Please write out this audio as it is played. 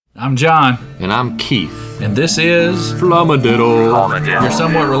I'm John. And I'm Keith. And this is Flumadiddle. Your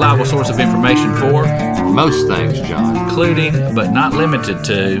somewhat reliable source of information for most things, John. Including, but not limited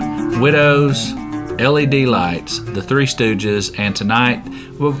to, widows, LED lights, the Three Stooges, and tonight,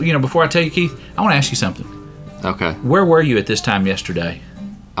 well, before I tell you, Keith, I want to ask you something. Okay. Where were you at this time yesterday?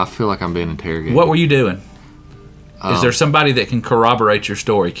 I feel like I'm being interrogated. What were you doing? Is there somebody that can corroborate your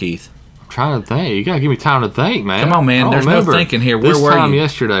story, Keith? I'm trying to think. You got to give me time to think, man. Come on, man. There's no thinking here. Where this were time you?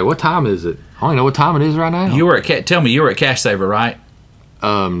 yesterday. What time is it? I don't even know what time it is right now. You were at tell me, you were at Cash Saver, right?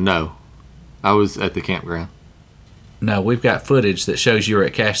 No. I was at the campground. No, we've got footage that shows you were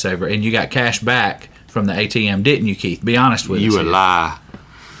at Cash Saver, and you got cash back from the ATM, didn't you, Keith? Be honest with us. You would lie.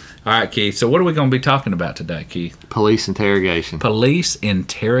 All right, Keith. So what are we going to be talking about today, Keith? Police interrogation. Police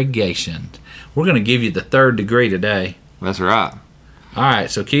interrogation. We're going to give you the third degree today. That's right. All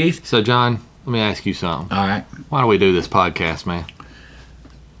right, so Keith. So, John, let me ask you something. All right. Why do we do this podcast, man?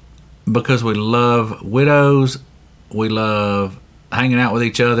 Because we love widows, we love hanging out with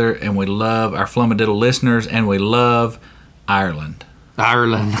each other, and we love our Flumadiddle listeners, and we love Ireland.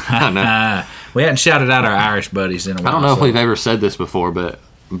 Ireland. I know. We hadn't shouted out our Irish buddies in a while. I don't know if we've ever said this before, but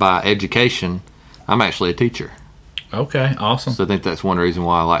by education, I'm actually a teacher. Okay, awesome. So I think that's one reason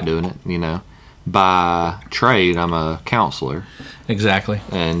why I like doing it, By trade, I'm a counselor. Exactly.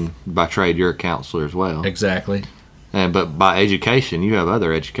 And by trade, you're a counselor as well. Exactly. But by education, you have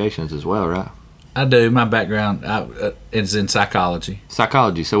other educations as well, right? I do. My background is in psychology.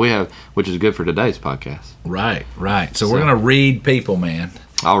 Psychology. So we have, which is good for today's podcast. Right. So we're going to read people, man.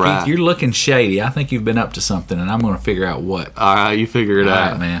 All right. Keith, you're looking shady. I think you've been up to something, and I'm going to figure out what. All right, you figure it out.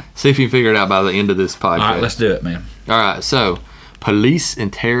 All right, man. See if you figure it out by the end of this podcast. All right, let's do it, man. All right, so police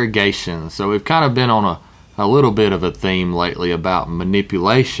interrogation. So we've kind of been on a little bit of a theme lately about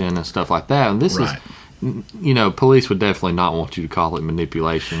manipulation and stuff like that. And this is, police would definitely not want you to call it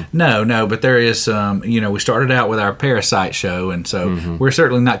manipulation. No, but there is some, we started out with our parasite show, and so we're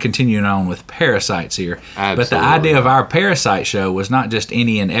certainly not continuing on with parasites here. Absolutely. But the idea of our parasite show was not just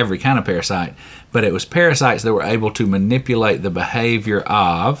any and every kind of parasite, but it was parasites that were able to manipulate the behavior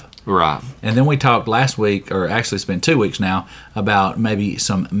of. Right. And then we talked last week, or actually it's been 2 weeks now, about maybe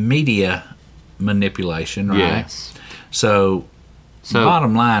some media manipulation, right? Yes. So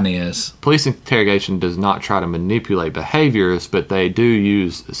bottom line is, police interrogation does not try to manipulate behaviors, but they do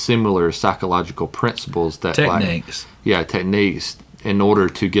use similar psychological principles that techniques in order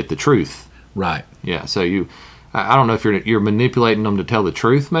to get the truth. Right. Yeah. So I don't know if you're manipulating them to tell the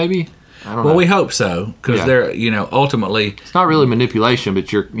truth, maybe. I don't know. We hope so, because they're ultimately it's not really manipulation,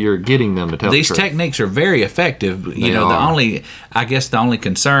 but you're getting them to tell the truth. These techniques are very effective. The only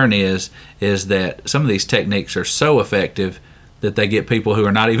concern is that some of these techniques are so effective that they get people who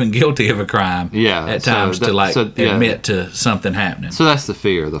are not even guilty of a crime at times to admit to something happening. So that's the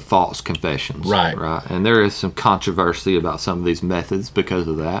fear, the false confessions. Right. And there is some controversy about some of these methods because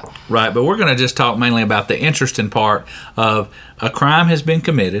of that. Right, but we're going to just talk mainly about the interesting part of a crime has been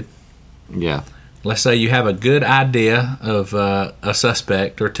committed. Yeah. Let's say you have a good idea of a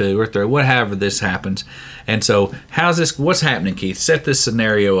suspect or two or three, whatever this happens. And so what's happening, Keith? Set this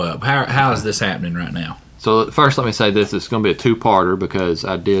scenario up. How is this happening right now? So first, let me say this. It's going to be a two-parter because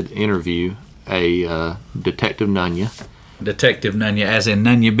I did interview a Detective Nunya. Detective Nunya, as in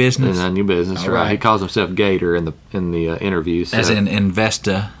Nunya Business? In Nunya Business, right. He calls himself Gator in the interview. So as in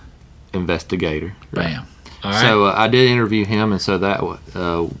investigator. Right. Bam. All right. So I did interview him, and so that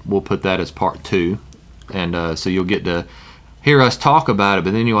we'll put that as part 2. And so you'll get to hear us talk about it,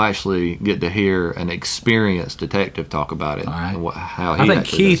 but then you'll actually get to hear an experienced detective talk about it. All right. And how he I think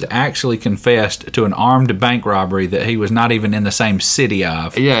Keith actually confessed to an armed bank robbery that he was not even in the same city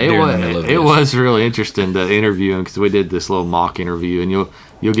of. Yeah, it was really interesting to interview him because we did this little mock interview, and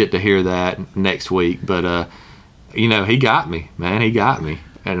you'll get to hear that next week. But he got me, man. He got me.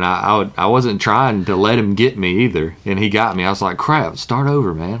 And I wasn't trying to let him get me either, and he got me. I was like, "Crap, start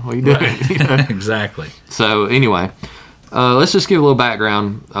over, man. What are you doing?" Right. Exactly. So anyway, let's just give a little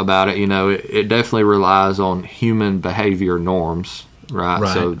background about it. It definitely relies on human behavior norms,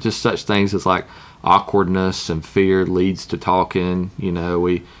 right? So just such things as like awkwardness and fear leads to talking.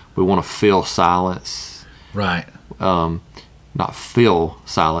 We want to fill silence, right? Not fill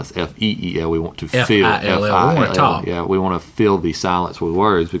silence, F-E-E-L. We want to fill, F-I-L-L. We want to talk. Yeah, we want to fill the silence with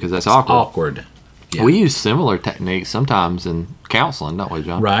words because that's awkward. Yeah. We use similar techniques sometimes in counseling, don't we,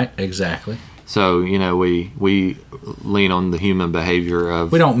 John? Right, exactly. So, we lean on the human behavior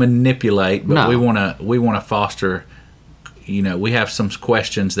of... We don't manipulate, but we want to foster... we have some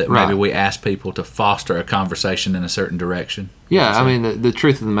questions that maybe we ask people to foster a conversation in a certain direction. Yeah, I mean, the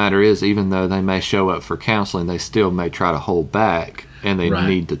truth of the matter is, even though they may show up for counseling, they still may try to hold back and they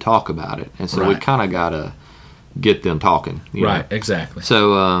need to talk about it. And so we kind of got to get them talking. Right, exactly.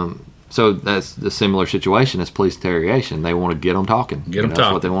 So so that's the similar situation as police interrogation. They want to get them talking. That's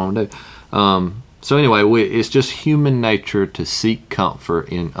what they want to do. So anyway, it's just human nature to seek comfort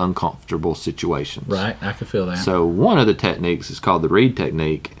in uncomfortable situations. Right, I can feel that. So one of the techniques is called the Reid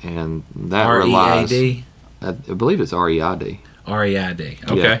technique, and that relies... R-E-A-D? I believe it's R-E-I-D. R-E-I-D,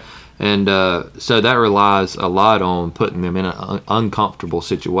 okay. Yeah. And so that relies a lot on putting them in an uncomfortable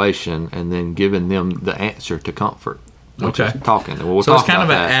situation and then giving them the answer to comfort. Okay. Talking. So it's kind of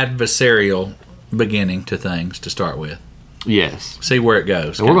an adversarial beginning to things to start with. Yes. See where it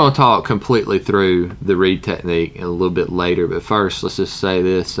goes. And we're going to talk completely through the Reid technique a little bit later, but first let's just say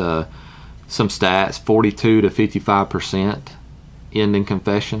this, some stats, 42 to 55% end in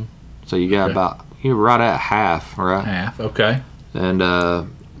confession. So you got you're right at half, right? Half, okay.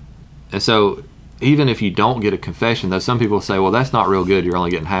 And so even if you don't get a confession, though some people say, well, that's not real good, you're only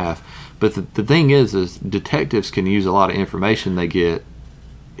getting half. But the thing is detectives can use a lot of information they get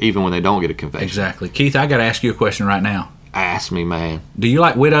even when they don't get a confession. Exactly. Keith, I got to ask you a question right now. Ask me, man. Do you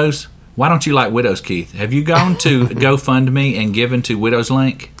like widows? Why don't you like widows, Keith? Have you gone to GoFundMe and given to Widows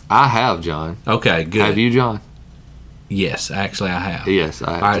Link? I have, John. Okay, good. Have you, John? Yes, actually I have. Yes,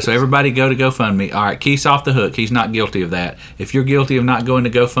 I have. All right, so everybody go to GoFundMe. All right, Keith's off the hook. He's not guilty of that. If you're guilty of not going to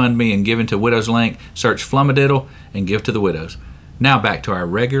GoFundMe and giving to Widows Link, search Flummadiddle and give to the widows. Now back to our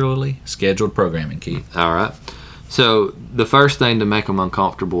regularly scheduled programming, Keith. All right. So the first thing to make them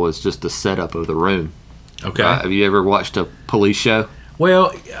uncomfortable is just the setup of the room. Okay. Have you ever watched a police show?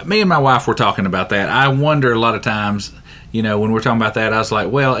 Well, me and my wife were talking about that. I wonder a lot of times, when we're talking about that, I was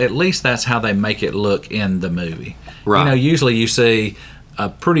like, well, at least that's how they make it look in the movie. Right. Usually you see a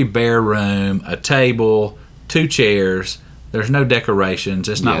pretty bare room, a table, 2 chairs. There's no decorations.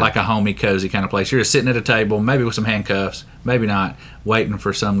 It's not like a homey, cozy kind of place. You're just sitting at a table, maybe with some handcuffs, maybe not, waiting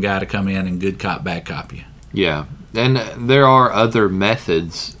for some guy to come in and good cop, bad cop you. Yeah. And there are other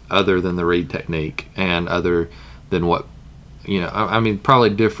methods other than the Reid technique and other than what,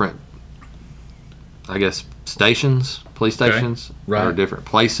 probably different, I guess, police stations, or different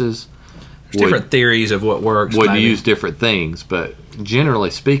places. There's different theories of what works. Would use different things, but generally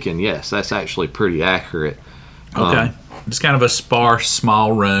speaking, yes, that's actually pretty accurate. Okay. It's kind of a sparse,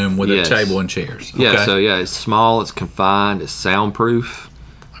 small room with a table and chairs. Okay. Yeah, so it's small, it's confined, it's soundproof.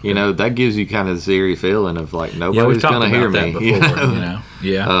 Okay. That gives you kind of the eerie feeling of like nobody's going to hear me. Before,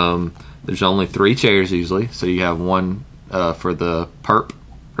 Yeah. There's only 3 chairs usually, so you have one for the perp,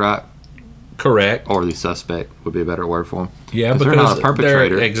 right? Correct. Or the suspect would be a better word for them. Yeah, because they're not a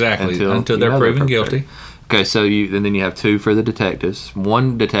perpetrator. Exactly. Until they're proven guilty. Okay, so and then you have 2 for the detectives.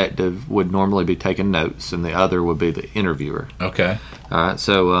 One detective would normally be taking notes, and the other would be the interviewer. Okay. All right,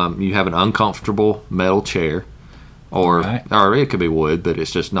 so you have an uncomfortable metal chair, or it could be wood, but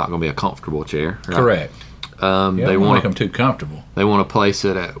it's just not going to be a comfortable chair. Right? Correct. They want to make them too comfortable. They want to place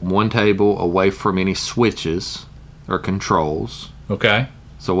it at one table away from any switches or controls. Okay.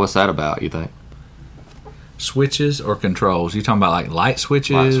 So what's that about, you think? Switches or controls? You talking about like light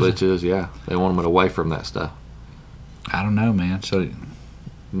switches? Light switches, yeah. They want them away from that stuff. I don't know, man. So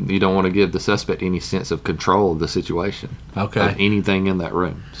you don't want to give the suspect any sense of control of the situation. Okay. Of anything in that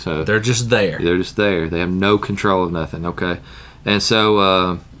room. So they're just there. They're just there. They have no control of nothing. Okay. And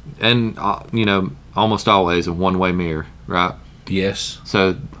so, almost always a one-way mirror, right? Yes.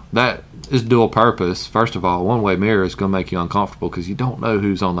 So that is dual purpose. First of all, a one-way mirror is going to make you uncomfortable because you don't know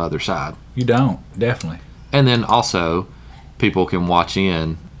who's on the other side. You don't, definitely. And then also, people can watch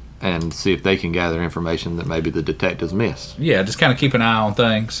in and see if they can gather information that maybe the detectives missed. Yeah, just kind of keep an eye on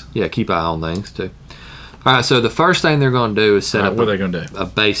things. Yeah, keep an eye on things too. All right, so the first thing they're going to do is set up what are they going to do? A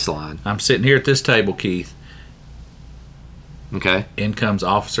baseline. I'm sitting here at this table, Keith. Okay. In comes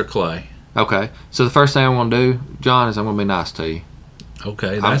Officer Clay. Okay, so the first thing I'm going to do, John, is I'm going to be nice to you.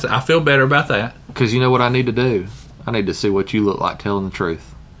 Okay, I feel better about that. Because you know what I need to do? I need to see what you look like telling the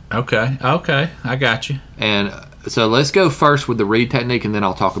truth. Okay, I got you. And so let's go first with the Reid technique, and then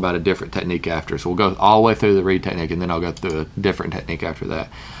I'll talk about a different technique after. So we'll go all the way through the Reid technique, and then I'll go through a different technique after that.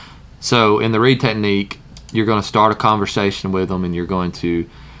 So in the Reid technique, you're going to start a conversation with them, and you're going to,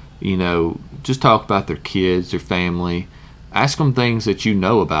 just talk about their kids, their family. Ask them things that you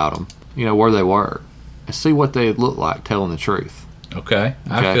know about them, where they work, and see what they look like telling the truth. Okay,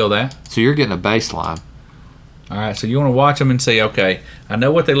 I feel that. So you're getting a baseline. All right, so you want to watch them and see, okay, I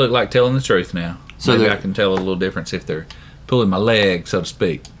know what they look like telling the truth now. So maybe I can tell a little difference if they're pulling my leg, so to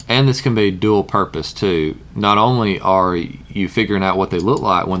speak. And this can be dual purpose, too. Not only are you figuring out what they look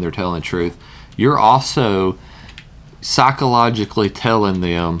like when they're telling the truth, you're also psychologically telling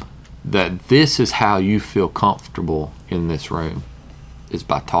them that this is how you feel comfortable in this room. is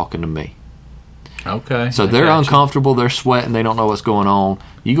by talking to me. Okay. So they're uncomfortable, they're sweating, they don't know what's going on.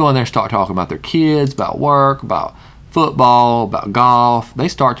 You go in there and start talking about their kids, about work, about football, about golf. They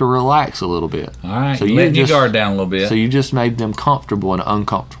start to relax a little bit. All right. So letting your guard down a little bit. So you just made them comfortable in an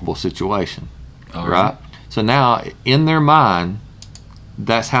uncomfortable situation. All right. So now, in their mind,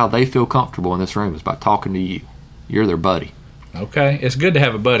 that's how they feel comfortable in this room, is by talking to you. You're their buddy. Okay. It's good to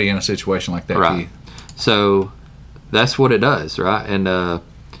have a buddy in a situation like that, right? Keith. So that's what it does, right? And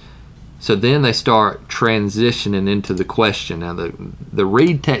so then they start transitioning into the question. Now, the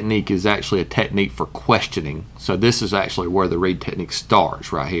read technique is actually a technique for questioning. So this is actually where the read technique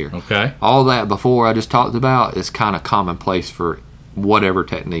starts, right here. Okay. All that before I just talked about is kind of commonplace for whatever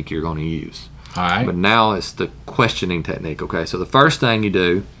technique you're going to use. All right. But now it's the questioning technique. Okay, so the first thing you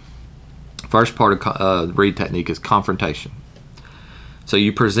do, first part of the read technique is confrontation. So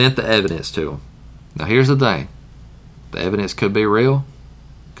you present the evidence to them. Now here's the thing. The evidence could be real,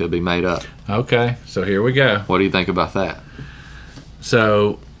 could be made up. Okay, so here we go. What do you think about that?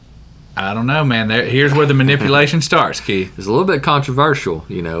 So, I don't know, man. Here's where the manipulation starts, Keith. It's a little bit controversial,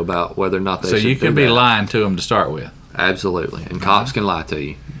 about whether or not they should do that. So you could be lying to them to start with. Absolutely. And cops can lie to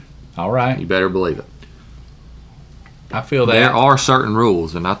you. All right. You better believe it. I feel that. There are certain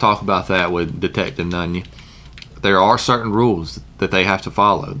rules, and I talk about that with Detective Nunya. There are certain rules that they have to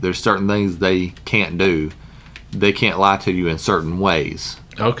follow. There's certain things they can't do. They can't lie to you in certain ways.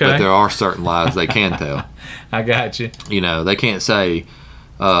 Okay. But there are certain lies they can tell. I got you. They can't say,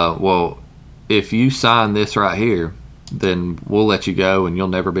 well, if you sign this right here, then we'll let you go and you'll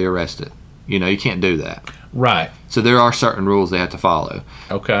never be arrested. You can't do that. Right. So there are certain rules they have to follow.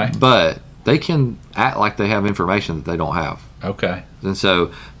 Okay. But they can act like they have information that they don't have. Okay. And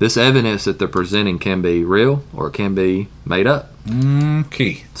so this evidence that they're presenting can be real or it can be made up.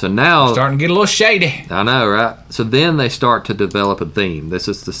 Key. So now... starting to get a little shady. I know, right? So then they start to develop a theme. This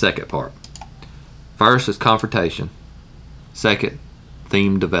is the second part. First is confrontation. Second,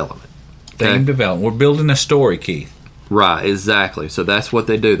 theme development. Okay? Theme development. We're building a story, Keith. Right, exactly. So that's what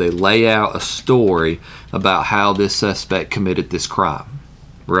they do. They lay out a story about how this suspect committed this crime.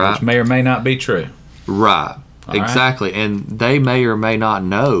 Right? Which may or may not be true. Right. All exactly. Right. And they may or may not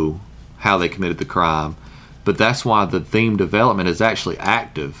know how they committed the crime, but that's why the theme development is actually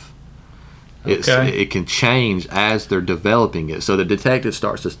active. Okay. It can change as they're developing it. So the detective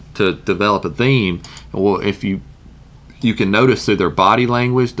starts to develop a theme. Well, if you can notice through their body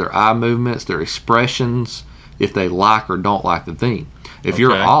language, their eye movements, their expressions, if they like or don't like the theme. If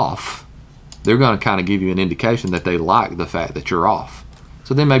you're off, they're going to kind of give you an indication that they like the fact that you're off.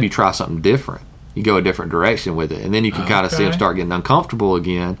 So then maybe try something different. You go a different direction with it, and then you can kind of see them start getting uncomfortable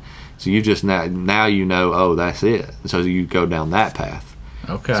again. So you just now oh, that's it. So you go down that path.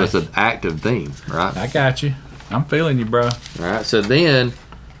 Okay. So it's an active theme, right? I got you. I'm feeling you, bro. All right. So then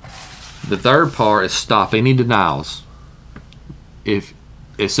the third part is stop any denials.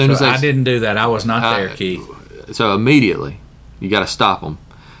 As soon as I didn't do that, I was not there, Keith. So immediately you got to stop them.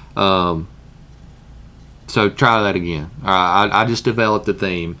 So try that again. All right. I just developed a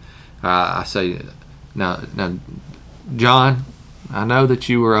theme. I say, now, John, I know that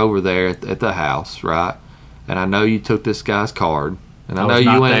you were over there at the house, right? And I know you took this guy's card. And I know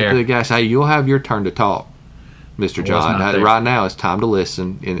you went to the guy and said, hey, you'll have your turn to talk, Mr. John. Right now it's time to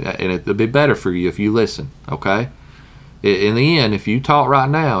listen, and it'll be better for you if you listen, okay? In the end, if you talk right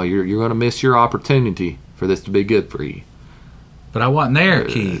now, you're going to miss your opportunity for this to be good for you. But I wasn't there,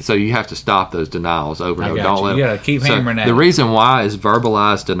 Keith. So you have to stop those denials over and over. You got to keep hammering at it. The reason why is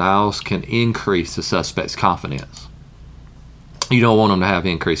verbalized denials can increase the suspect's confidence. You don't want them to have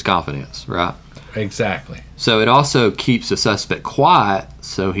increased confidence, right? Exactly. So it also keeps the suspect quiet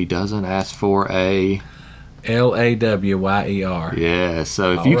so he doesn't ask for a... LAWYER. Yeah,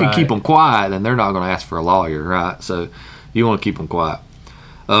 so if you can keep them quiet, then they're not going to ask for a lawyer, right? So you want to keep them quiet.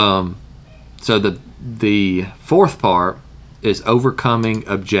 So the fourth part is overcoming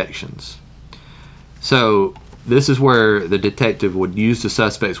objections. So this is where the detective would use the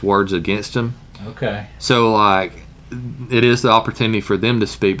suspect's words against him. Okay. So like it is the opportunity for them to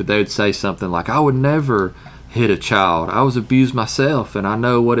speak, but they would say something like, I would never hit a child. I was abused myself and I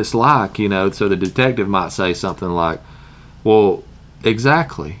know what it's like, So the detective might say something like, well,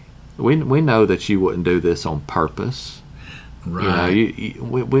 exactly. We know that you wouldn't do this on purpose. Right.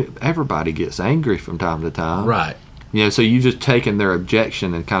 Everybody gets angry from time to time. Right. So you just taking their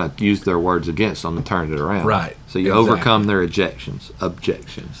objection and kind of use their words against them and turn it around. Right. So you overcome their objections.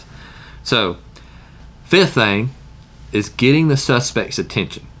 So, fifth thing is getting the suspect's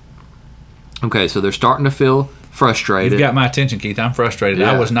attention. Okay, so they're starting to feel frustrated. You've got my attention, Keith. I'm frustrated.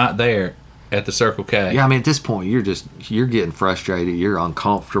 Yeah. I was not there. at the Circle K. Yeah, I mean, at this point, you're getting frustrated. You're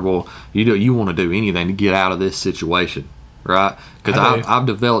uncomfortable. You want to do anything to get out of this situation, right? Because I've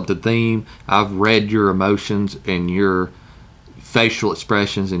developed a theme. I've read your emotions and your facial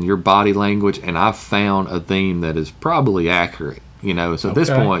expressions and your body language, and I've found a theme that is probably accurate. So at this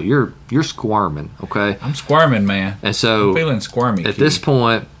point, you're squirming. Okay, I'm squirming, man. And so I'm feeling squirmy. At this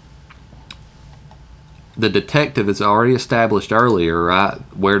point, the detective has already established earlier, right,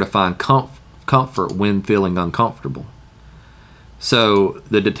 where to find comfort when feeling uncomfortable. So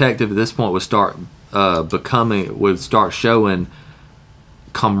the detective at this point would start showing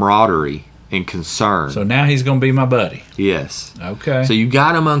camaraderie and concern. So now he's going to be my buddy. Yes. Okay. So you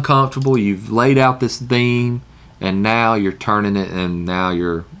got him uncomfortable. You've laid out this theme, and now you're turning it, and now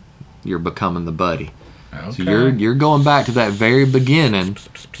you're becoming the buddy. Okay. So you're going back to that very beginning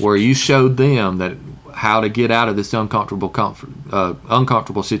where you showed them that how to get out of this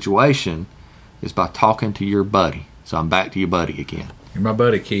uncomfortable situation is by talking to your buddy. So I'm back to your buddy again. You're my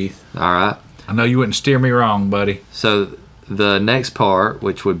buddy, Keith. All right. I know you wouldn't steer me wrong, buddy. So the next part,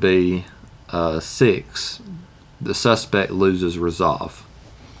 which would be 6, the suspect loses resolve.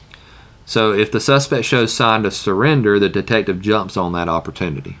 So if the suspect shows sign of surrender, the detective jumps on that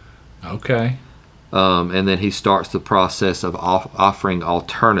opportunity. Okay. And then he starts the process of offering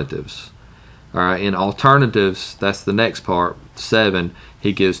alternatives. All right. In alternatives, that's the next part, 7,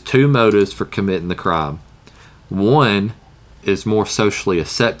 he gives 2 motives for committing the crime. One is more socially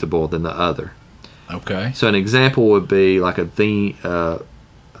acceptable than the other. Okay. So an example would be like a theme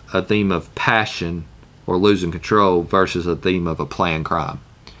of passion or losing control versus a theme of a planned crime.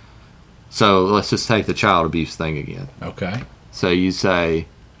 So let's just take the child abuse thing again. Okay. So you say,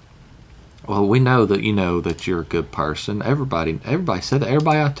 well, we know that that you're a good person. Everybody said that.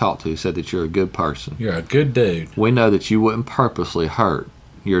 Everybody I talked to said that you're a good person. You're a good dude. We know that you wouldn't purposely hurt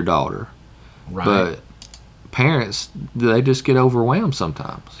your daughter. Right. But parents, they just get overwhelmed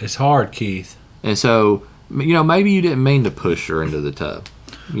sometimes. It's hard, Keith. And so, maybe you didn't mean to push her into the tub.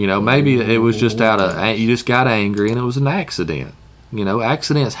 Maybe it was just you just got angry and it was an accident.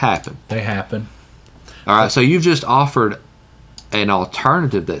 Accidents happen. They happen. All right, so you've just offered an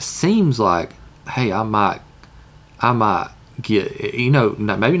alternative that seems like, hey, I might get,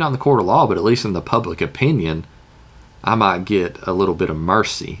 maybe not in the court of law, but at least in the public opinion, I might get a little bit of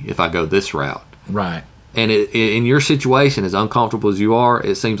mercy if I go this route. Right. And in your situation, as uncomfortable as you are,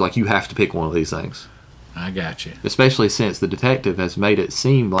 it seems like you have to pick one of these things. I got you. Especially since the detective has made it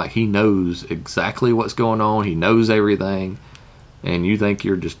seem like he knows exactly what's going on. He knows everything. And you think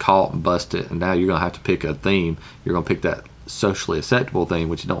you're just caught and busted, and now you're going to have to pick a theme. You're going to pick that socially acceptable theme,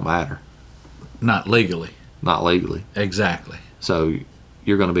 which don't matter. Not legally. Not legally. Exactly. So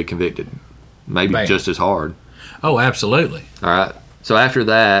you're going to be convicted. Maybe just as hard. Oh, absolutely. All right. So after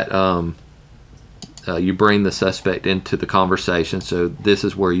that, you bring the suspect into the conversation. So this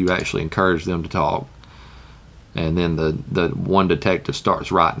is where you actually encourage them to talk. And then the one detective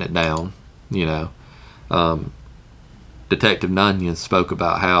starts writing it down, Detective Nunyon spoke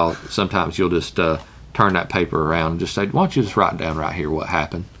about how sometimes you'll just turn that paper around and just say, why don't you just write down right here what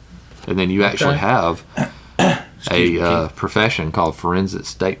happened? And then you actually have a profession called forensic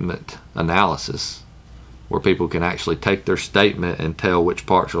statement analysis, where people can actually take their statement and tell which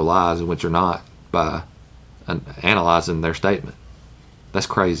parts are lies and which are not by analyzing their statement. That's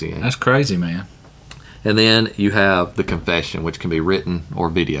crazy. That's crazy, man. And then you have the confession, which can be written or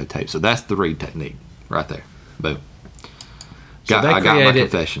videotaped. So that's the Reid technique right there. Boom. I got my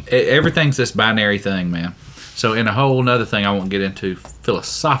confession. Everything's this binary thing, man. So in a whole other thing I won't get into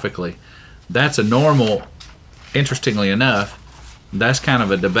philosophically, that's a normal, interestingly enough, that's kind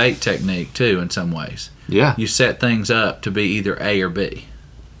of a debate technique too in some ways. Yeah. You set things up to be either A or B.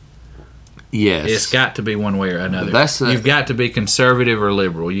 Yes. It's got to be one way or another. You've got to be conservative or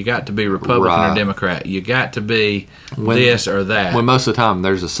liberal. You got to be Republican or Democrat. You got to be this or that. When most of the time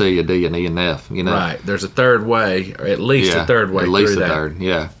there's a C, a D, an E, and an F. Right. There's a third way, or at least a third way. At least a third,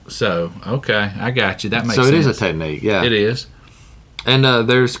 yeah. So, okay, I got you. That makes sense. So it is a technique, yeah. It is. And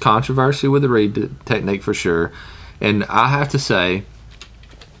there's controversy with the Reid technique for sure. And I have to say,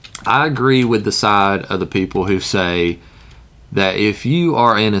 I agree with the side of the people who say that if you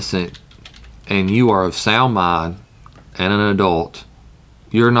are innocent and you are of sound mind and an adult,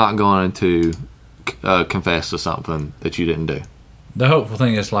 you're not going to confess to something that you didn't do. The hopeful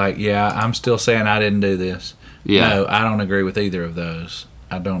thing is like, yeah, I'm still saying I didn't do this. Yeah. No, I don't agree with either of those.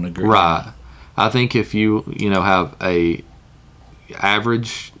 I don't agree. Right. I think if you have a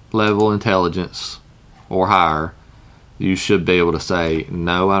average level intelligence or higher, you should be able to say,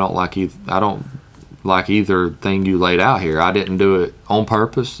 no, I don't like you. I don't like either thing you laid out here. I didn't do it on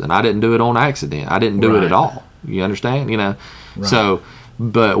purpose, and I didn't do it on accident. I didn't do it at all. You understand? Right. So,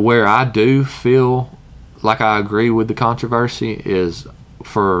 but where I do feel like I agree with the controversy is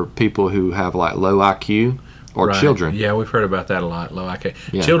for people who have like low IQ or children. Yeah, we've heard about that a lot. Low IQ.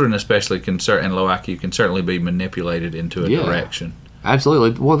 Yeah. Children especially and low IQ can certainly be manipulated into a direction.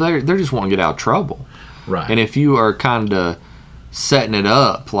 Absolutely. Well, they're just wanting to get out of trouble. Right. And if you are kind of setting it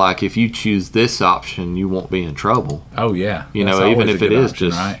up, like if you choose this option, you won't be in trouble. Oh yeah. Even if it is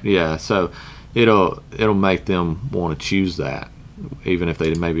option, just right? So it'll make them want to choose that, even if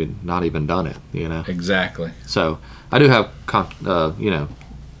they maybe not even done it. Exactly. So I do have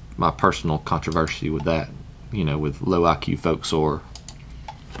my personal controversy with that. With low IQ folks or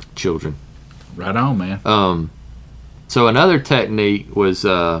children. Right on, man. So another technique was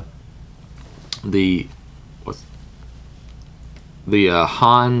the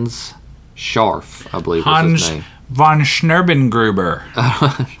Hans Scharf, I believe was his name. Von Schnurrbengruber.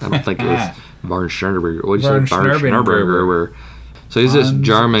 I don't think it was von Schnurrbengruber. What did you say? Von Schnurrbengruber. So he's this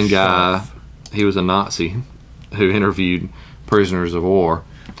German guy. He was a Nazi who interviewed prisoners of war.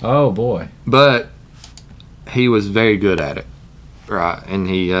 Oh, boy. But he was very good at it, right? And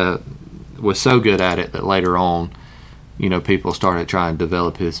he was so good at it that later on, people started trying to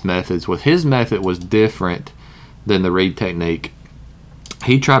develop his methods. His method was different than the Reid technique.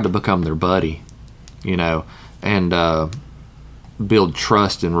 He tried to become their buddy, and build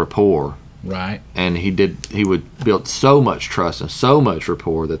trust and rapport. Right. And he would build so much trust and so much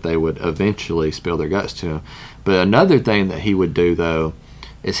rapport that they would eventually spill their guts to him. But another thing that he would do, though,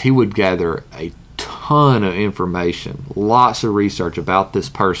 is he would gather a ton of information, lots of research about this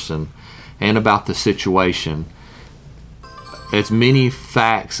person and about the situation, as many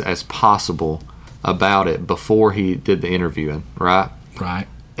facts as possible about it before he did the interviewing, right? Right.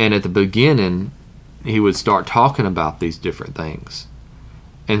 And at the beginning, he would start talking about these different things.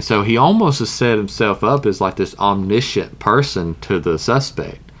 And so he almost has set himself up as like this omniscient person to the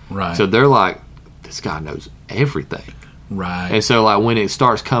suspect. Right. So they're like, this guy knows everything. Right. And so like when it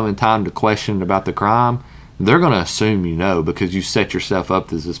starts coming time to question about the crime, they're going to assume because you set yourself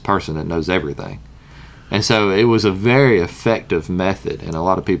up as this person that knows everything. And so it was a very effective method, and a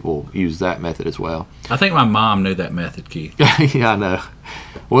lot of people use that method as well. I think my mom knew that method, Keith. Yeah, I know.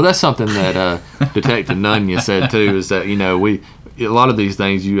 Well, that's something that Detective Nunya said too, is that a lot of these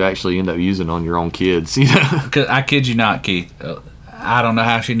things you actually end up using on your own kids. Cause I kid you not, Keith. I don't know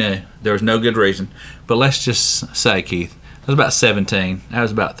how she knew. There was no good reason. But let's just say, Keith, I was about 17. That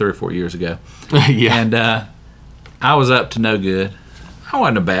was about 3 or 4 years ago. Yeah. And I was up to no good. I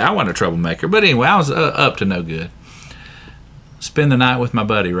wasn't a troublemaker. But anyway, I was up to no good. Spend the night with my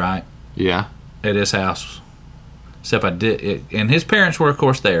buddy, right? Yeah. At his house. Except I did. And his parents were, of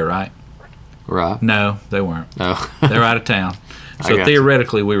course, there, right? Right. No, they weren't. Oh. They were out of town. So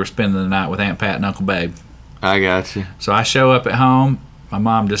theoretically, we were spending the night with Aunt Pat and Uncle Babe. I got you. So I show up at home. My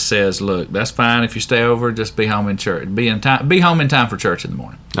mom just says, "Look, that's fine if you stay over. Just be home in church. Be home in time for church in the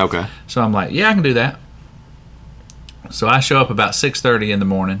morning." Okay. So I'm like, "Yeah, I can do that." So I show up about 6:30 in the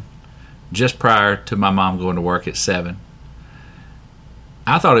morning, just prior to my mom going to work at 7.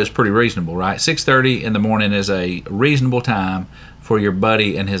 I thought it was pretty reasonable, right? 6:30 in the morning is a reasonable time for your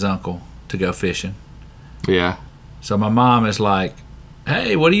buddy and his uncle to go fishing. Yeah. So my mom is like,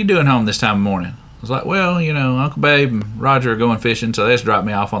 "Hey, what are you doing home this time of morning?" I was like, "Well, Uncle Babe and Roger are going fishing, so they just dropped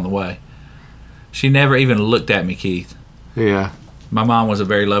me off on the way." She never even looked at me, Keith. Yeah. My mom was a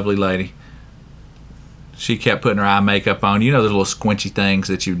very lovely lady. She kept putting her eye makeup on. The little squinchy things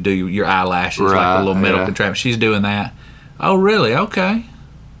that you do, your eyelashes, right, like a little metal contraption. She's doing that. "Oh, really? Okay."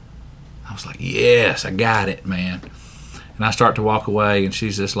 I was like, "Yes, I got it, man." And I start to walk away, and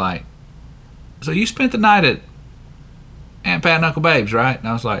she's just like, "So you spent the night at Aunt Pat and Uncle Babe's, right?" And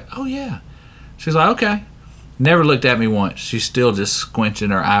I was like, "Oh, yeah." She's like, "Okay." Never looked at me once. She's still just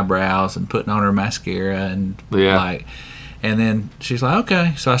squinching her eyebrows and putting on her mascara and and then she's like,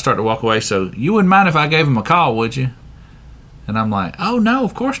 "Okay." So I start to walk away. "So you wouldn't mind if I gave him a call, would you?" And I'm like, "Oh, no,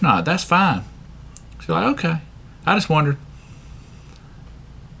 of course not. That's fine." She's like, "Okay." I just wondered.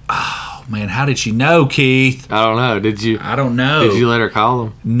 Oh, man, how did she know, Keith? I don't know. Did you? I don't know. Did you let her call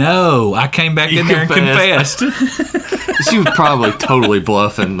him? No. I came back in there and confessed. She was probably totally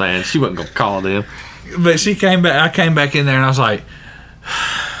bluffing, man. She wasn't going to call them. But she came back. I came back in there and I was like,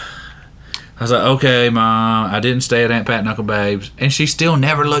 "Okay, Mom, I didn't stay at Aunt Pat and Uncle Babe's." And she still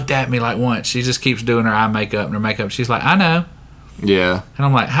never looked at me like once. She just keeps doing her eye makeup and her makeup. She's like, "I know." Yeah. And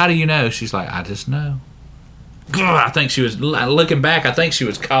I'm like, "How do you know?" She's like, "I just know." I think she was, looking back, I think she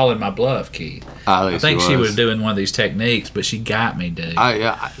was calling my bluff, Keith. I think she was doing one of these techniques, but she got me, dude.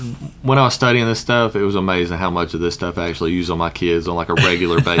 When I was studying this stuff, it was amazing how much of this stuff I actually use on my kids on like a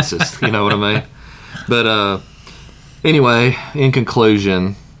regular basis. You know what I mean? But anyway, in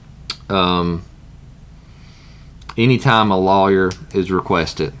conclusion, anytime a lawyer is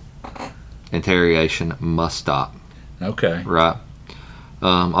requested, interrogation must stop. Okay. Right.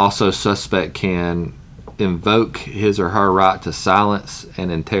 Also, suspect can invoke his or her right to silence,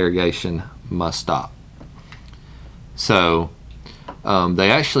 and interrogation must stop. So they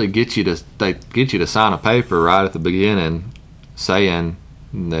actually get you to sign a paper right at the beginning saying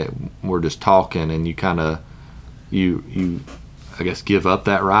that we're just talking, and you kind of you I guess give up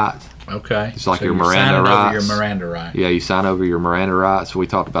that right. Okay. It's like so your Miranda rights. Over your Miranda rights. Yeah, you sign over your Miranda rights. We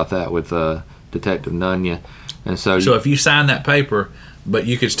talked about that with Detective Nunya. And so if you sign that paper, but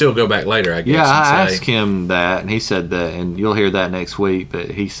you could still go back later, I guess. Yeah, I asked him that, and he said that, and you'll hear that next week. But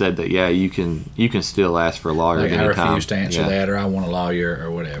he said that you can still ask for a lawyer at any time. I refuse to answer that, or I want a lawyer,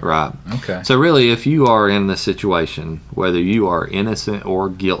 or whatever. Right. Okay. So really, if you are in this situation, whether you are innocent or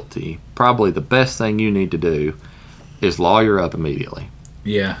guilty, probably the best thing you need to do is lawyer up immediately.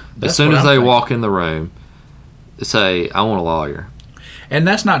 Yeah. As soon as they walk in the room, say, "I want a lawyer." And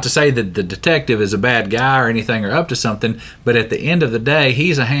that's not to say that the detective is a bad guy or anything or up to something, but at the end of the day,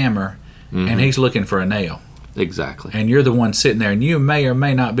 he's a hammer, and he's looking for a nail. Exactly. And you're the one sitting there, and you may or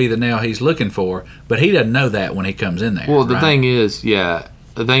may not be the nail he's looking for, but he doesn't know that when he comes in there. Well, the thing is, I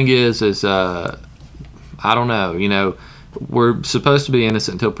don't know, we're supposed to be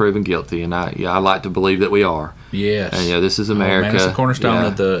innocent until proven guilty, and I like to believe that we are. Yes. And this is America. Man, it's the cornerstone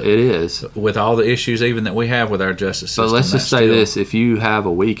of the. It is. With all the issues even that we have with our justice system. But let's just say this: if you have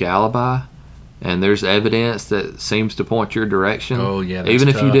a weak alibi, and there's evidence that seems to point your direction, even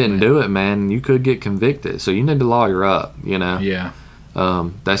if you didn't do it, man, you could get convicted. So you need to lawyer up. Yeah.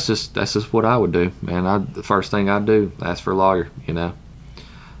 That's just what I would do, man. The first thing I'd do, ask for a lawyer.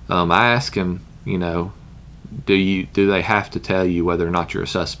 I ask him, do they have to tell you whether or not you're a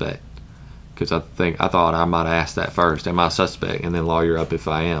suspect? Because I thought I might ask that first. Am I a suspect? And then lawyer up if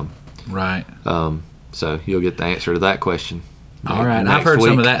I am. Right. So you'll get the answer to that question. All right. I've heard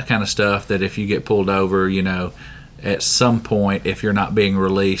some of that kind of stuff, that if you get pulled over, at some point, if you're not being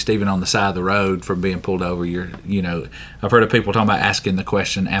released, even on the side of the road for being pulled over, I've heard of people talking about asking the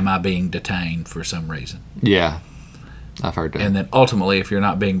question, am I being detained for some reason? Yeah. I've heard that. And then ultimately, if you're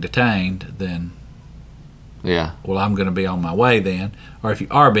not being detained, then... Yeah. Well, I'm going to be on my way then. Or if you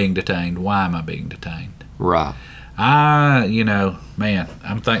are being detained, why am I being detained? Right. Man,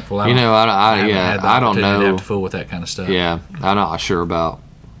 I'm thankful. I don't know. To have to fool with that kind of stuff. Yeah, I'm not sure about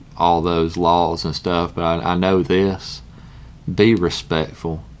all those laws and stuff, but I know this: be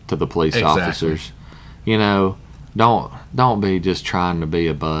respectful to the police officers. Don't be just trying to be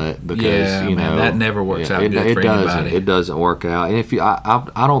a butt, because that never works out good for anybody. It doesn't work out. And if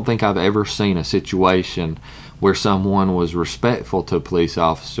I don't think I've ever seen a situation where someone was respectful to a police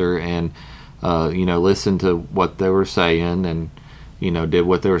officer and listened to what they were saying and did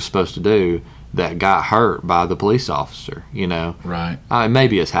what they were supposed to do, that got hurt by the police officer. Right.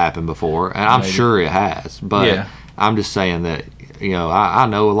 Maybe it's happened before, and I'm sure it has. But I'm just saying that I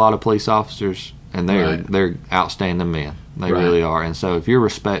know a lot of police officers. And they're outstanding men. They really are. And so if you're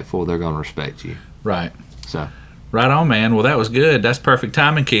respectful, they're going to respect you. Right. So. Right on, man. Well, that was good. That's perfect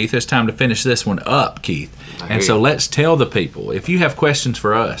timing, Keith. It's time to finish this one up, Keith. And so let's tell the people, if you have questions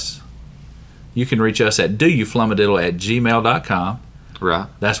for us, you can reach us at doyouflummadiddle@gmail.com. Right.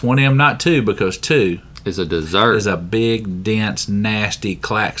 That's one M, not two, because two is a dessert. Is a big, dense, nasty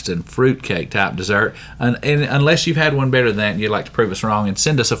Claxton fruitcake type dessert. And unless you've had one better than that and you'd like to prove us wrong, and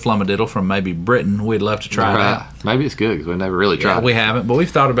send us a flummadiddle from maybe Britain, we'd love to try that. Maybe it's good because we never really tried it. We haven't, but we've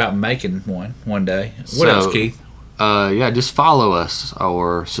thought about making one day. What else, Keith? Just follow us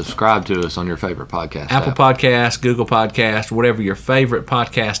or subscribe to us on your favorite podcast Apple Podcast, Google Podcast, whatever your favorite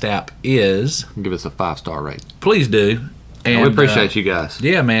podcast app is. Give us a 5-star rate. Please do. And we appreciate you guys.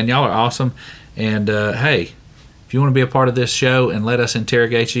 Yeah, man. Y'all are awesome. And, hey, if you want to be a part of this show and let us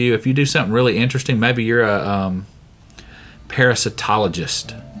interrogate you, if you do something really interesting, maybe you're a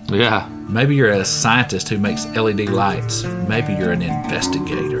parasitologist. Yeah. Maybe you're a scientist who makes LED lights. Maybe you're an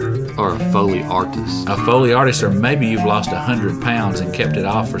investigator. Or a Foley artist. A Foley artist, or maybe you've lost 100 pounds and kept it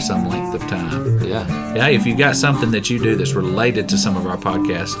off for some length of time. Yeah. Yeah, if you've got something that you do that's related to some of our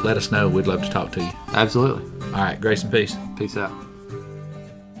podcasts, let us know. We'd love to talk to you. Absolutely. All right, grace and peace. Peace out.